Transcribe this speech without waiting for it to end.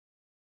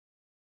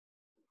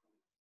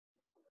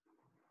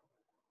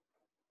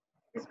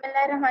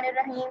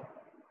Bismillahirrahmanirrahim.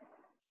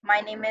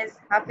 My name is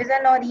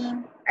Hafiza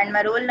Noreen and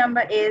my roll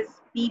number is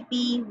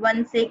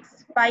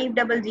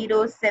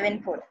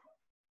PP16500074.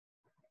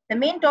 The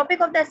main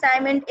topic of the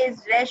assignment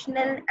is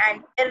rational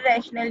and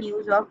irrational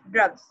use of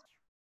drugs.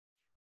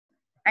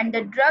 And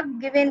the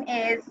drug given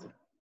is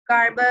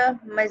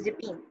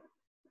carbamazepine.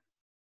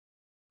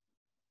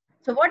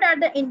 So what are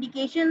the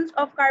indications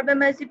of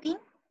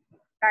carbamazepine?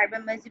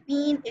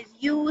 Carbamazepine is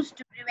used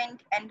to prevent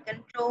and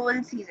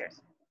control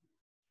seizures.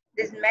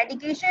 This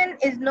medication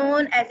is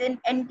known as an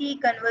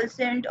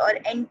anticonvulsant or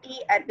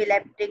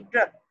anti-epileptic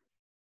drug.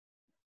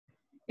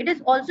 It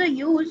is also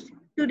used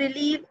to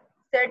relieve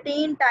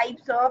certain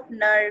types of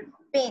nerve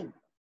pain.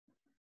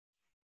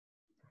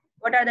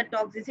 What are the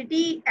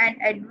toxicity and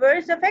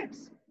adverse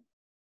effects?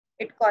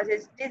 It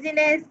causes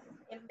dizziness,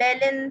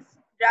 imbalance,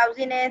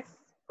 drowsiness,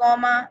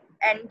 coma,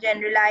 and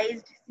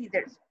generalized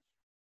seizures.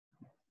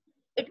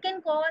 It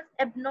can cause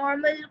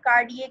abnormal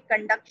cardiac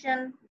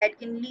conduction that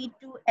can lead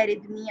to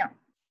arrhythmia.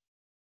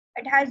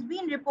 It has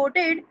been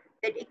reported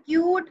that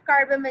acute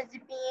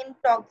carbamazepine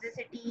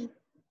toxicity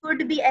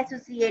could be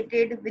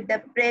associated with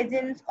the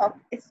presence of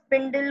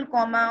spindle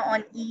coma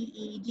on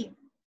EEG.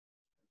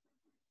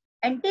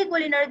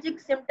 Anticholinergic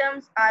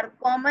symptoms are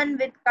common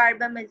with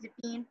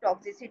carbamazepine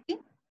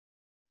toxicity.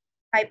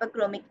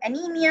 Hyperchromic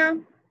anemia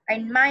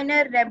and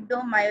minor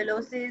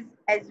rhabdomyolysis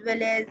as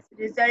well as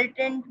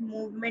resultant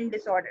movement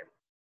disorder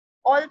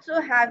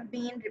also have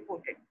been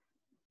reported.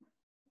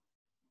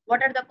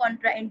 What are the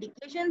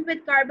contraindications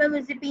with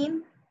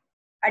carbamazepine?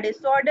 A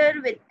disorder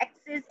with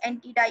excess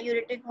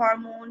antidiuretic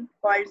hormone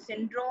called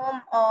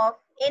syndrome of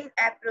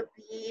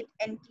inappropriate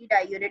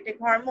antidiuretic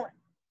hormone,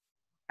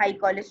 high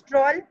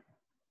cholesterol,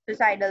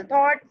 suicidal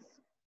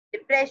thoughts,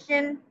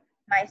 depression,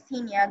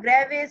 myasthenia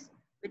gravis,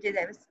 which is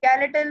a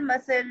skeletal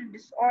muscle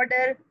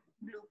disorder,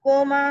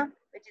 glaucoma,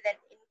 which is an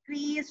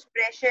increased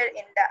pressure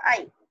in the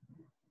eye.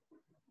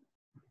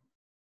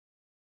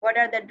 What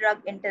are the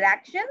drug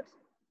interactions?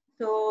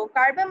 So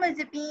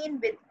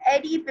carbamazepine with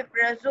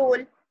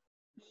aripiprazole,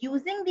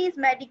 using these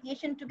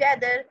medications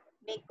together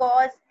may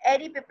cause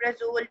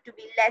aripiprazole to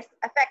be less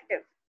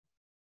effective.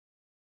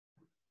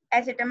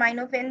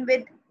 Acetaminophen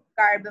with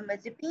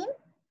carbamazepine.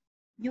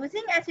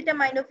 Using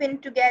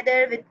acetaminophen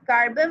together with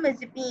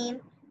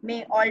carbamazepine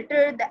may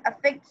alter the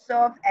effects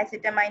of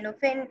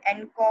acetaminophen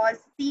and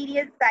cause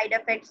serious side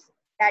effects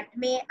that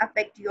may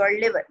affect your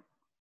liver.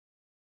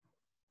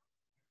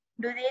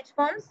 Dosage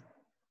forms.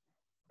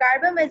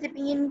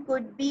 Carbamazepine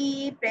could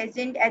be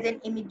present as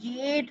an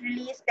immediate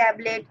release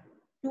tablet,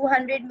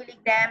 200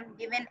 mg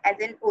given as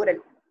an oral.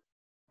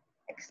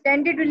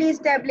 Extended release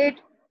tablet,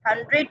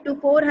 100 to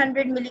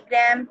 400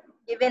 mg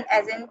given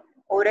as an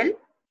oral.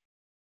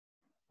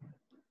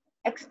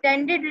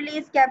 Extended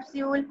release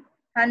capsule,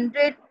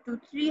 100 to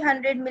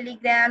 300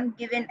 mg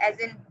given as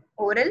an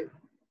oral.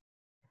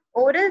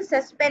 Oral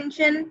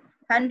suspension,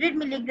 100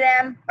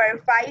 mg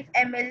per 5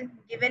 ml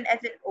given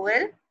as an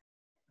oral.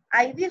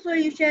 IV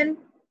solution,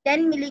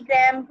 10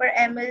 mg per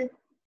ml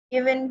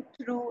given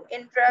through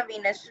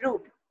intravenous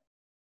route.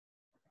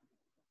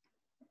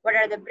 What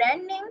are the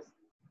brand names?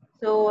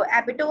 So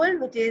Abitol,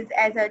 which is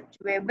as a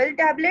chewable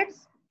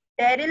tablets,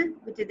 Teril,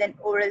 which is an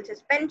oral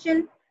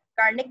suspension,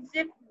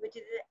 Carnixip, which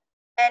is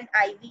an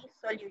IV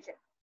solution.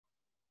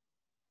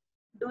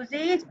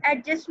 Dosage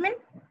adjustment,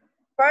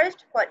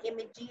 first for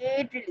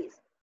immediate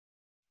release.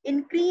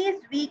 Increase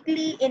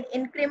weekly in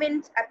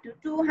increments up to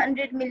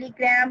 200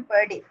 mg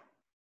per day,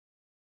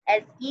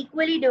 as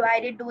equally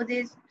divided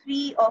doses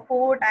 3 or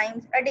 4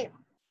 times a day,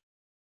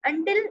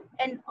 until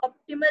an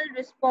optimal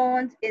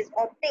response is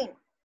obtained.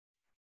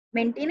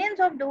 Maintenance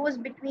of dose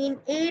between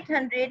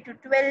 800 to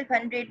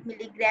 1200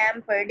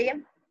 mg per day.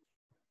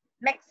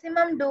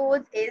 Maximum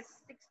dose is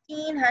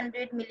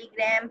 1600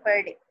 mg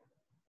per day.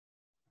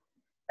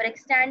 For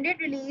extended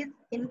release,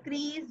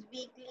 increase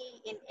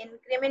weekly in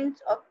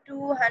increments of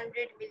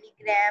 200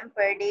 mg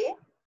per day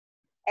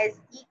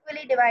as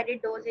equally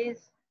divided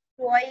doses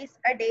twice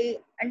a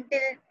day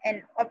until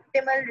an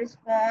optimal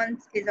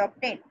response is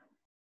obtained.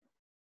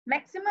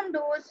 Maximum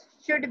dose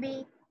should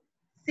be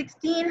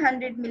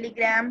 1600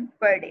 mg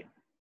per day.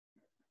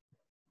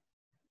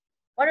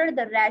 What are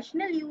the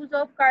rational use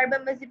of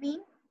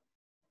carbamazepine?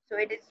 So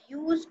it is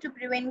used to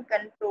prevent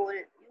and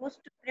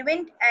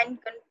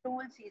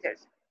control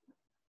seizures.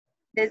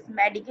 This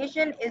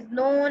medication is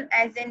known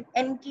as an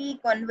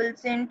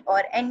anticonvulsant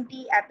or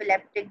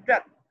anti-epileptic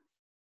drug.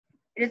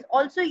 It is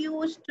also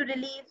used to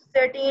relieve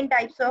certain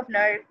types of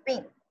nerve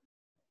pain.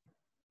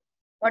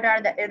 What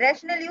are the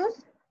irrational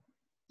use?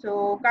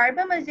 So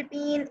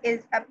carbamazepine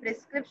is a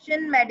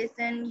prescription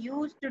medicine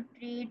used to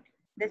treat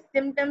the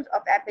symptoms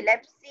of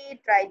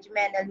epilepsy,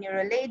 trigeminal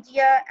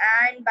neuralgia,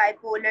 and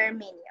bipolar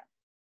mania.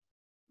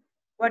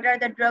 What are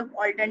the drug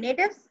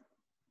alternatives?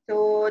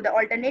 So the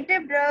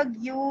alternative drug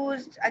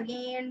used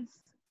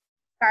against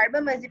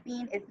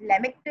carbamazepine is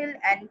Lamictal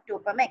and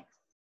Topamax.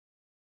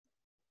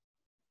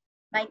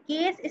 My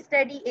case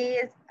study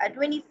is a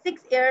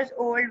 26 years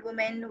old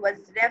woman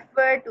was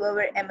referred to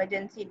our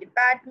emergency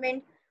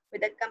department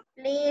with a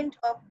complaint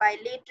of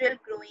bilateral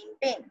growing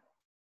pain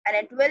and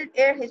a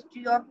 12-year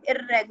history of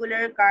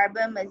irregular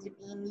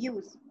carbamazepine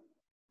use.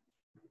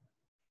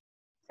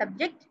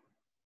 Subject,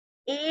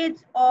 age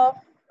of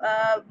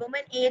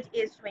woman age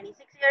is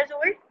 26 years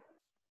old.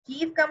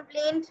 Chief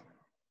complaint,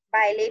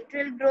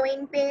 bilateral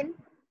growing pain.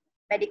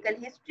 Medical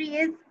history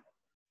is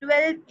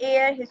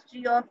 12-year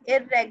history of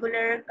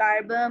irregular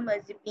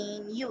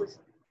carbamazepine use.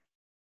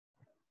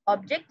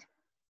 Object,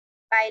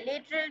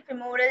 bilateral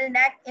femoral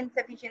neck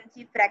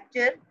insufficiency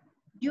fracture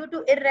due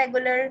to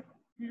irregular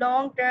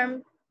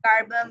long-term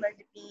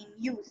carbamazepine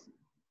use.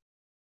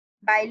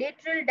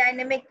 Bilateral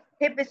dynamic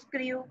hip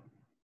screw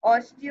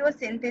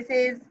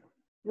osteosynthesis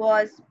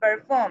was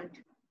performed.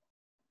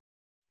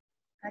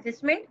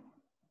 Assessment.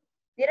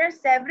 There are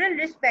several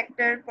risk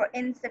factors for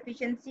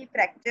insufficiency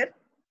fracture,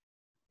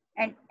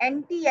 and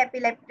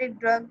anti-epileptic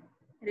drug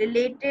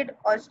related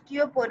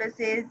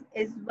osteoporosis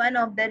is one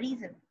of the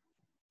reasons.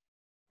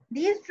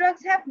 These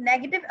drugs have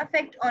negative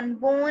effect on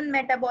bone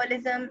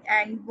metabolism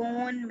and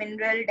bone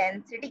mineral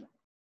density.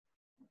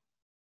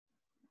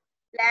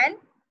 Plan,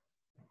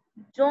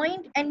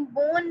 joint and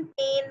bone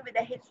pain with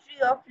a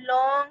history of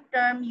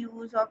long-term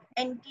use of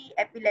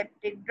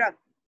anti-epileptic drug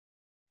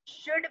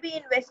should be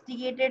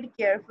investigated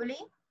carefully,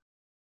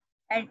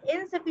 and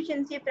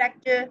insufficiency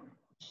fracture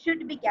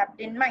should be kept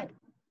in mind.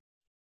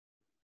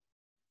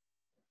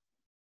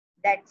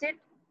 That's it.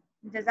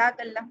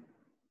 Jazakallah.